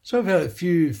So we've had a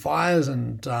few fires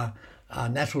and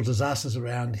natural disasters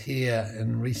around here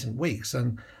in recent weeks,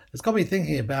 and it's got me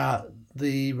thinking about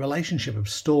the relationship of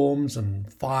storms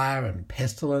and fire and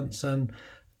pestilence and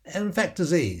in fact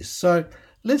disease. So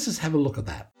let's just have a look at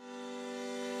that.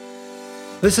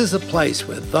 This is a place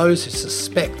where those who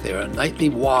suspect they're innately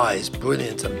wise,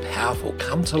 brilliant and powerful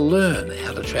come to learn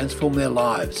how to transform their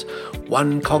lives,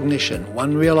 one cognition,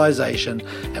 one realization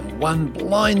and one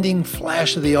blinding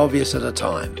flash of the obvious at a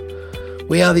time.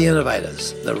 We are the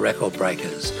innovators, the record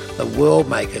breakers, the world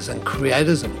makers and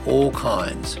creators of all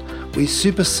kinds. We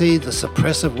supersede the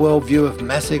suppressive worldview of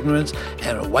mass ignorance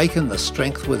and awaken the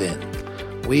strength within.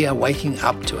 We are waking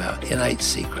up to our innate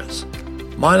secrets.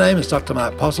 My name is Dr.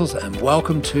 Mark Postles and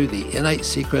welcome to the Innate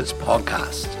Secrets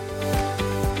podcast.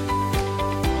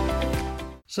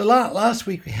 So last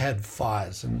week we had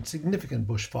fires and significant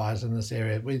bushfires in this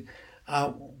area.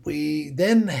 We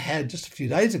then had just a few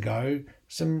days ago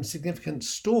some significant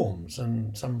storms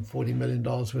and some $40 million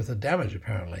worth of damage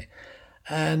apparently.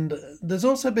 And there's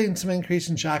also been some increase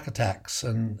in shark attacks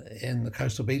in the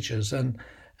coastal beaches and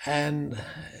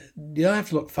you don't have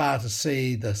to look far to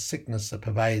see the sickness that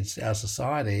pervades our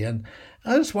society. And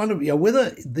I just wonder,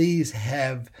 whether these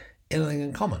have anything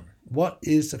in common. What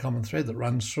is the common thread that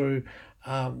runs through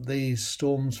these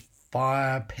storms,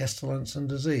 fire, pestilence, and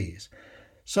disease?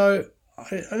 So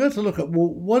I got to look at,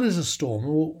 what is a storm?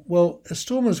 Well, a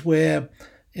storm is where,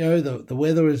 the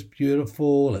weather is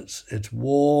beautiful, it's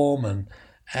warm,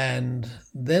 and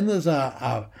then there's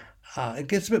it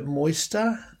gets a bit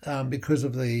moister because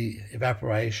of the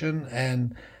evaporation,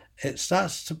 and it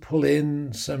starts to pull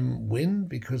in some wind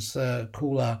because the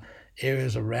cooler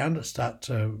areas around it start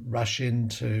to rush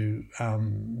into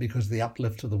because of the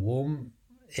uplift of the warm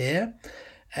air.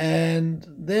 And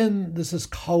then there's this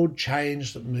cold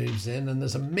change that moves in, and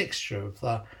there's a mixture of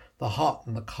the hot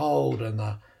and the cold and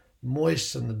the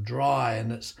moist and the dry,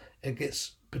 and it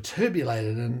gets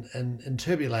perturbulated and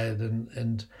turbulated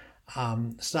and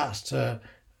starts to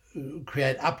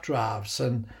create updrafts,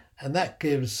 and that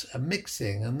gives a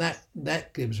mixing, and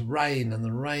that gives rain, and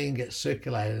the rain gets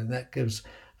circulated, and that gives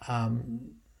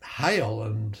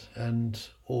hail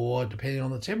or depending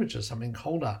on the temperature, something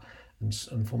colder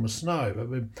in form of snow. But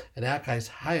in our case,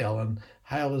 hail, and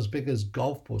hail as big as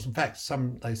golf balls. In fact,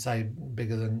 some they say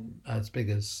bigger than as big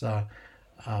as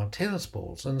tennis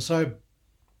balls, and so.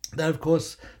 That, of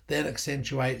course, then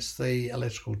accentuates the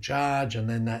electrical charge, and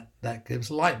then that gives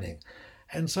lightning.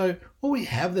 And so what we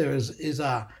have there is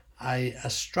a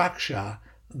structure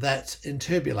that's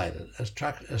interpolated,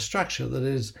 a structure that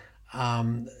is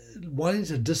wanting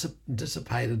to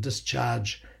dissipate or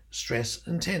discharge stress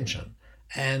and tension.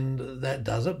 And that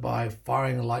does it by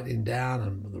firing the lightning down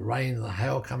and the rain and the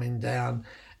hail coming down.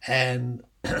 And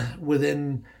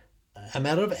within a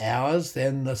matter of hours,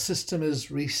 then the system has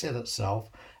reset itself,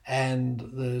 and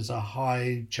there's a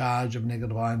high charge of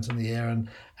negative ions in the air,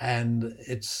 and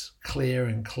it's clear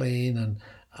and clean,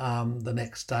 and the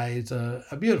next days are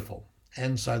beautiful.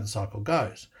 And so the cycle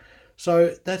goes.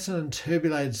 So that's an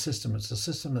interpolated system. It's a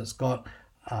system that's got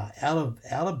out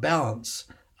of balance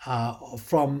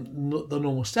from the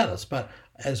normal status. But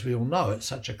as we all know, it's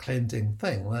such a cleansing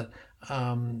thing that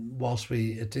whilst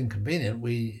it's inconvenient,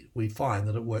 we find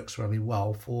that it works really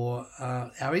well for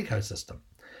our ecosystem.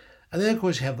 And then, of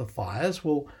course, you have the fires.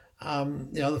 Well,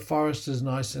 the forest is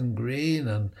nice and green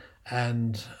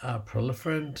and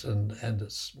proliferant, and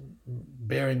it's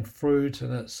bearing fruit,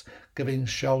 and it's giving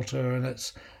shelter, and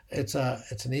it's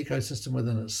an ecosystem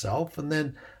within itself. And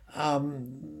then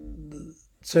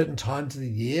certain times of the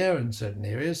year in certain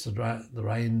areas, the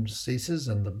rain ceases,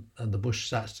 and the bush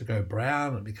starts to go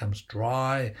brown. It becomes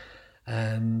dry,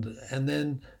 and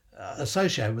then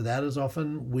associated with that is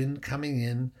often wind coming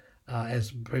in.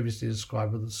 As previously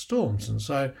described with the storms. And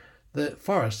so the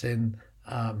forest then,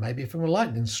 maybe from a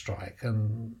lightning strike,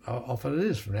 and often it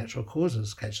is from natural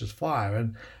causes, catches fire,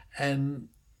 and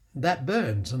that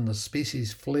burns, and the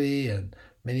species flee, and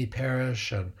many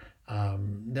perish, and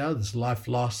there's life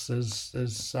loss,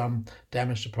 there's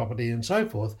damage to property and so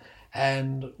forth.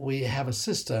 And we have a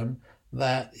system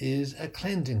that is a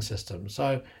cleansing system.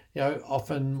 So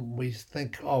often we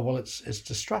think, it's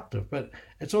destructive, but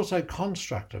it's also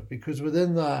constructive, because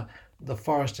within the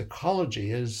forest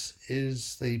ecology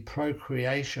is the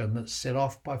procreation that's set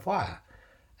off by fire,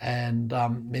 and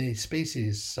many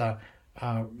species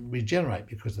regenerate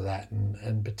because of that,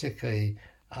 and particularly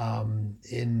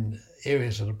in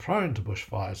areas that are prone to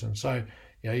bushfires. And so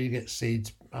you get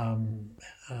seeds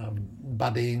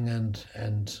budding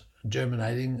and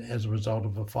germinating as a result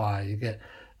of a fire. You get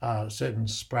certain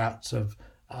sprouts of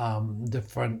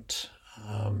different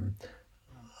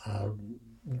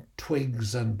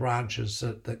twigs and branches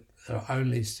that are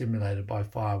only stimulated by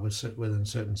fire within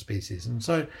certain species. And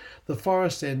so the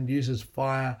forest then uses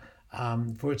fire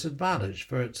for its advantage,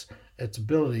 for its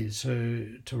ability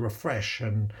to refresh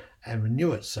and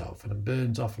renew itself, and it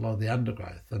burns off a lot of the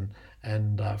undergrowth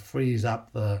and frees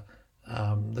up the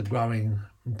growing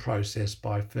process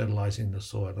by fertilizing the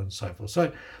soil and so forth.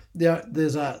 So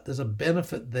there's a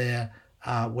benefit there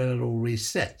when it all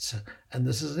resets, and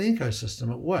this is an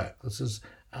ecosystem at work. This is,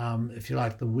 if you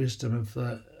like, the wisdom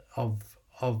of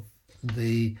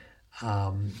the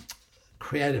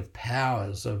creative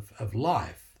powers of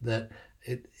life, that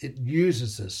it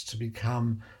uses this to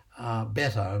become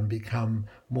better and become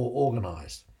more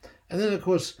organized. And then, of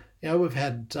course, we've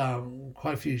had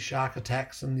quite a few shark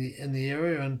attacks in the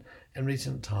area in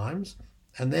recent times,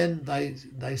 and then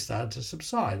they started to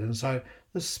subside. And so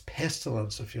this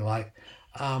pestilence, if you like,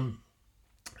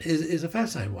 is a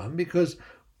fascinating one, because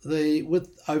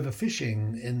with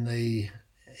overfishing in the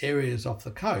areas off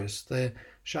the coast, the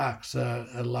sharks are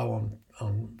low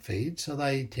on feed, so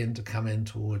they tend to come in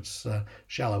towards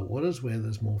shallow waters where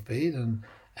there's more feed,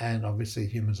 and obviously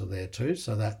humans are there too,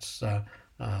 so that's a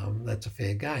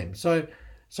fair game. So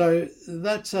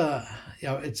that's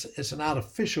it's an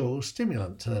artificial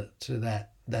stimulant to that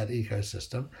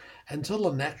ecosystem until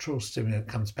the natural stimulant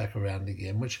comes back around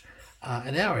again, which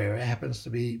in our area happens to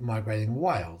be migrating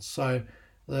whales. So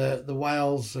the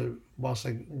whales, whilst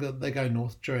they go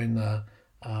north during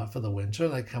for the winter,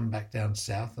 they come back down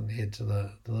south and head to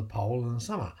the pole in the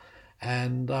summer.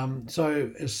 And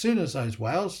so as soon as those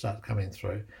whales start coming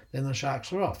through, then the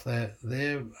sharks are off.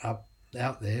 They're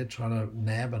out there trying to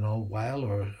nab an old whale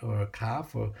or a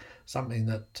calf or something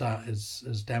that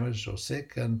is damaged or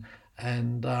sick, and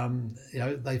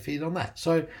they feed on that.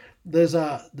 So there's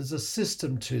a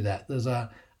system to that. There's an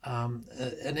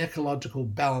ecological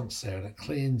balance there, and it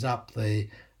cleans up the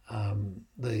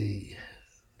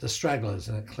stragglers,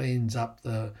 and it cleans up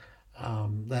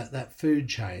that food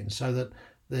chain, so that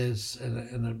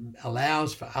and it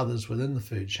allows for others within the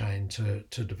food chain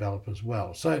to develop as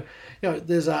well. So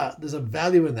there's a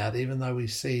value in that, even though we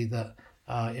see that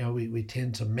we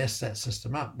tend to mess that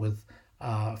system up with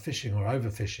fishing or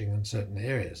overfishing in certain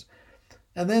areas.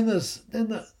 And then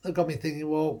that got me thinking,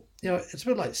 well, it's a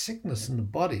bit like sickness in the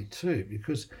body too,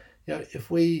 because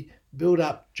if we build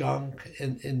up junk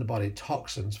in the body,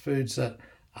 toxins, foods that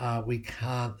we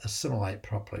can't assimilate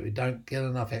properly, we don't get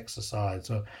enough exercise,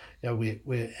 or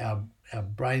our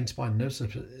brain spine nervous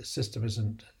system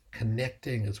isn't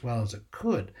connecting as well as it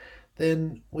could,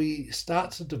 then we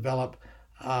start to develop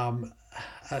a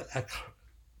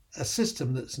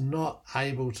system that's not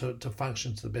able to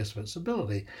function to the best of its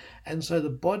ability. And so the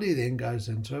body then goes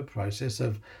into a process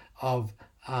of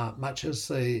much as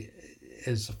the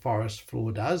forest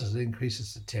floor does, as it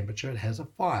increases the temperature, it has a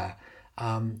fire.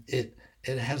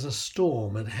 It has a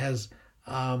storm. It has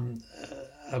a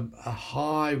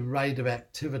high rate of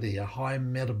activity, a high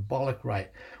metabolic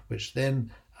rate, which then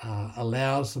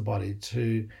allows the body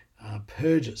to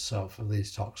purge itself of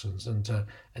these toxins and to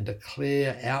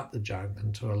clear out the junk,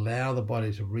 and to allow the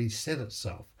body to reset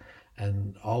itself.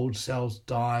 And old cells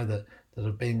die that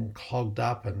have been clogged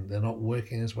up and they're not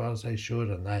working as well as they should,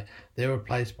 and they're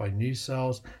replaced by new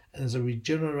cells. And there's a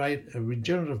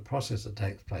regenerative process that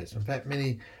takes place. In fact,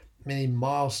 many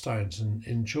milestones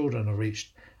in children are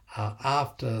reached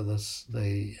after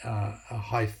the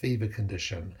high fever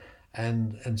condition.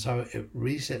 And so it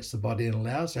resets the body and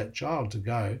allows that child to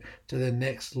go to their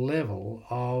next level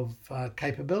of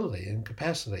capability and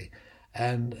capacity,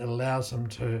 and it allows them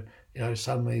to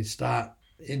suddenly start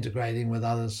integrating with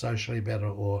others socially better,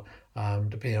 or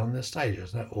depending on their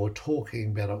stages, or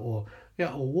talking better, or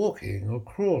walking or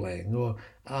crawling, or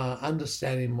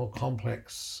understanding more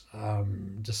complex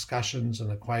discussions and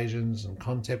equations and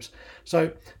concepts.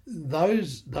 So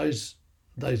those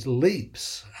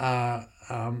leaps are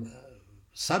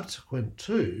subsequent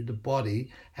to the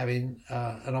body having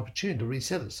an opportunity to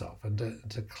reset itself and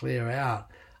to clear out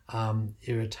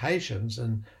irritations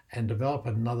and develop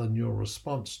another neural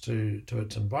response to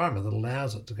its environment that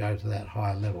allows it to go to that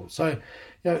higher level. So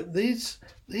these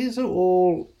are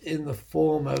all in the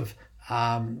form of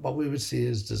what we would see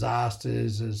as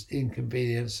disasters, as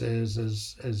inconveniences,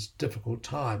 as difficult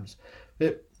times.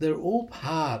 But they're all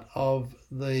part of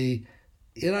the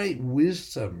innate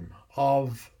wisdom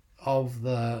of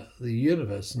the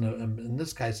universe, and in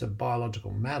this case of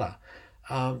biological matter,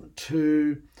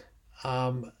 to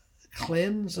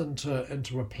cleanse and to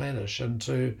replenish and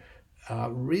to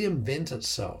reinvent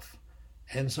itself.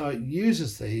 And so it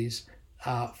uses these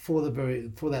for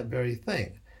that very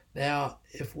thing. Now,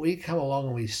 if we come along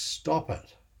and we stop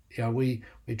it we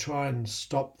try and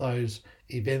stop those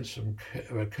events from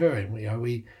occurring.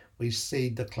 We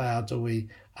seed the clouds, or we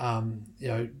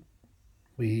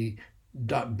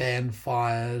don't ban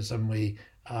fires, and we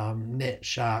net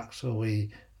sharks, or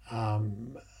we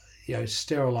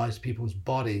sterilize people's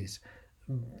bodies.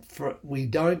 We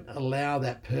don't allow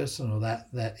that person or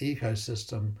that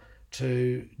ecosystem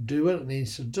to do what it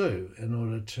needs to do in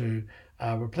order to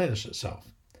replenish itself.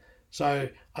 So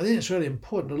I think it's really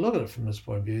important to look at it from this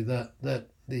point of view, that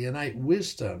the innate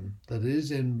wisdom that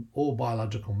is in all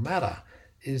biological matter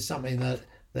is something that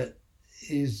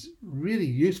is really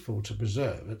useful to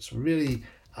preserve. It's really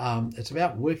it's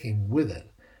about working with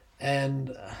it.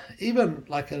 And even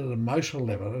like at an emotional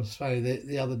level, it's funny,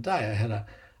 the other day I had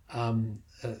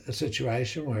a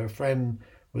situation where a friend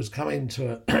was coming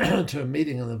to to a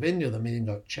meeting in the venue. The meeting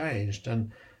got changed,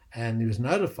 and he was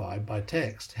notified by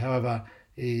text. However,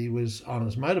 he was on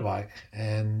his motorbike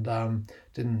and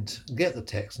didn't get the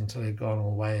text until he'd gone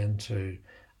all the way into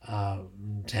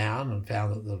town and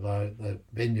found that the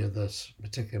venue of this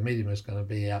particular meeting was going to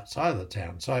be outside of the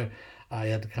town. So he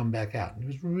had to come back out. And he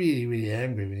was really, really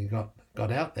angry when he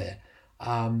got out there,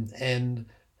 and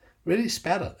really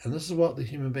spat it. And this is what the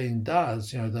human being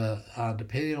does.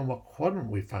 Depending on what quadrant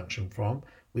we function from,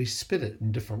 we spit it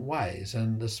in different ways.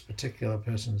 And this particular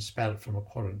person spat it from a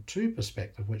quadrant 2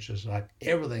 perspective, which is like,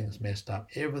 everything's messed up,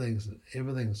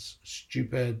 everything's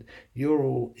stupid, you're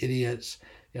all idiots,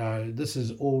 this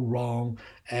is all wrong,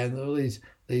 and all these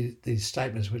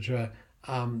statements which are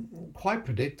quite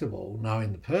predictable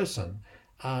knowing the person,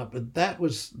 but that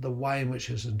was the way in which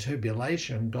his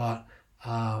interpolation got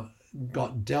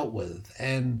dealt with.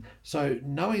 And so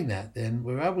knowing that, then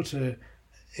we're able to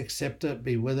accept it,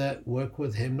 be with it, work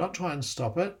with him, not try and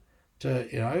stop it,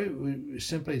 we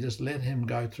simply just let him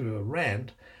go through a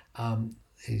rant.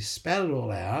 He spat it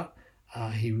all out,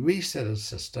 he reset his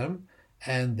system,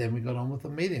 and then we got on with the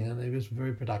meeting, and it was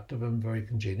very productive and very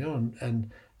congenial,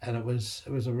 and it was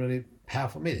a really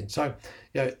powerful meeting. So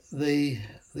the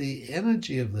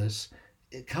energy of this,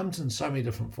 it comes in so many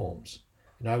different forms.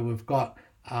 We've got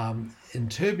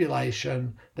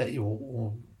interpolation that you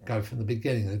will go from the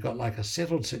beginning. They've got like a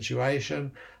settled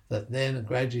situation that then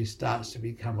gradually starts to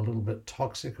become a little bit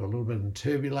toxic, or a little bit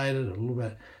interpolated, a little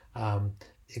bit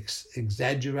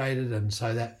exaggerated, and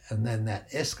then that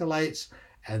escalates,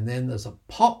 and then there's a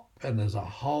pop, and there's a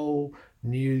whole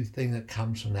new thing that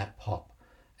comes from that pop.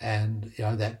 And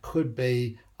that could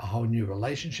be a whole new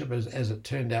relationship, as it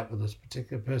turned out with this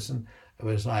particular person. It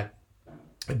was like,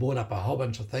 he brought up a whole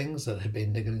bunch of things that had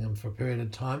been niggling him for a period of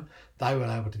time. They were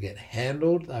able to get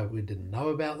handled. We didn't know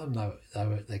about them.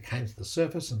 They came to the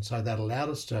surface, and so that allowed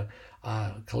us to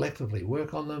collectively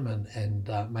work on them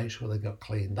and make sure they got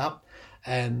cleaned up.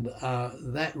 And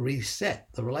that reset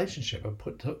the relationship.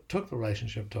 It took the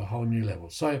relationship to a whole new level.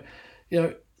 So,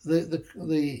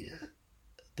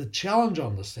 the challenge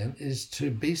on this then is to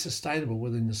be sustainable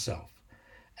within yourself.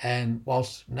 And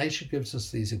whilst nature gives us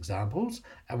these examples,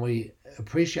 and we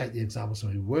appreciate the examples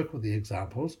and we work with the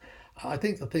examples, I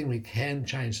think the thing we can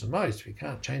change the most, we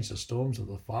can't change the storms or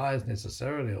the fires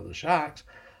necessarily, or the sharks,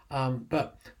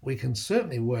 but we can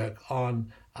certainly work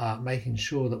on making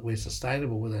sure that we're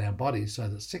sustainable within our bodies, so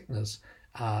that sickness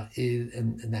is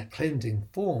in that cleansing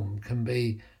form can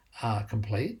be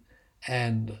complete,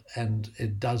 and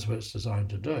it does what it's designed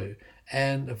to do.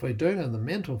 And if we're doing it in the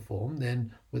mental form,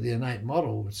 then with the innate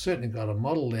model, we've certainly got a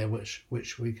model there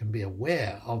which we can be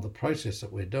aware of the process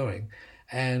that we're doing,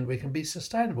 and we can be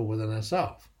sustainable within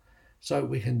ourselves. So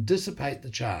we can dissipate the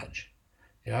charge.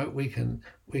 We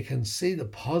can see the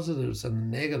positives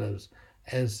and the negatives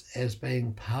as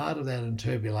being part of that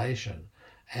interpolation,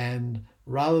 and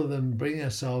rather than bring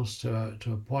ourselves to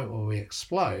a point where we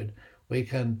explode, we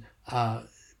can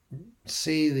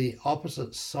see the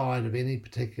opposite side of any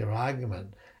particular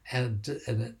argument, and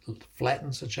it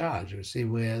flattens the charge. We see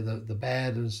where the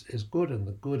bad is good and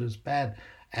the good is bad,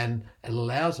 and it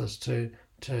allows us to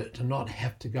not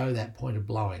have to go that point of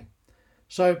blowing.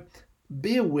 So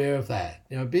be aware of that.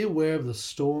 Be aware of the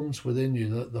storms within you,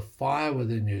 the fire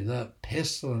within you, the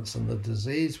pestilence and the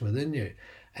disease within you,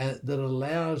 and that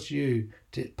allows you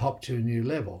to pop to a new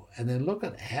level. And then look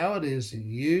at how it is that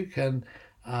you can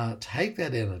take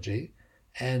that energy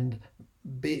and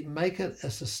make it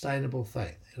a sustainable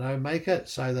thing. Make it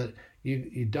so that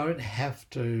you don't have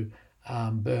to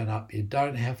burn up. You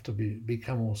don't have to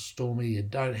become all stormy. You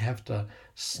don't have to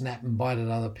snap and bite at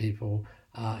other people.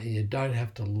 You don't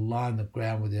have to line the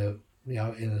ground with your,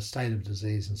 in a state of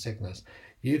disease and sickness.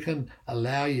 You can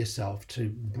allow yourself to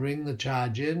bring the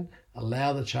charge in,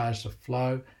 allow the charge to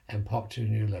flow, and pop to a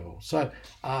new level. So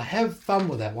have fun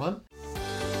with that one.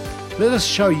 Let us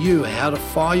show you how to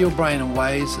fire your brain in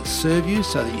ways that serve you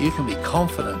so that you can be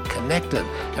confident, connected,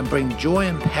 and bring joy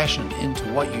and passion into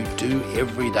what you do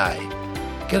every day.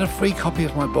 Get a free copy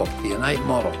of my book, The Innate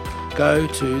Model. Go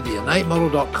to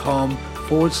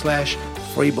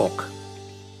theinnatemodel.com/free book.